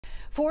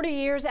40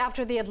 years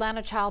after the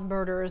Atlanta child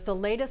murders, the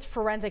latest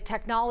forensic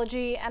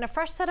technology and a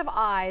fresh set of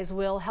eyes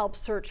will help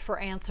search for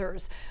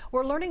answers.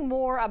 We're learning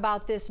more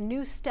about this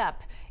new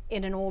step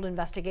in an old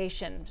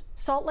investigation.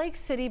 Salt Lake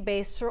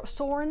City-based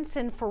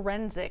Sorensen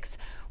Forensics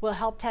will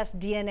help test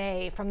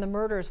DNA from the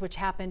murders which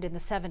happened in the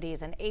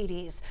 70s and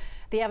 80s.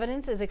 The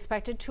evidence is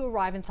expected to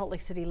arrive in Salt Lake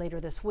City later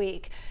this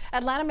week.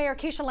 Atlanta Mayor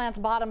Keisha Lance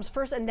Bottoms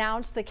first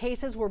announced the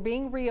cases were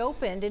being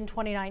reopened in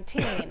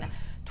 2019.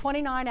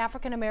 29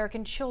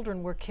 African-American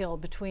children were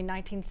killed between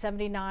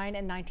 1979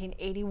 and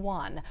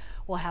 1981.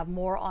 We'll have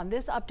more on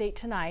this update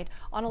tonight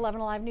on 11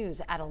 Alive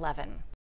News at 11.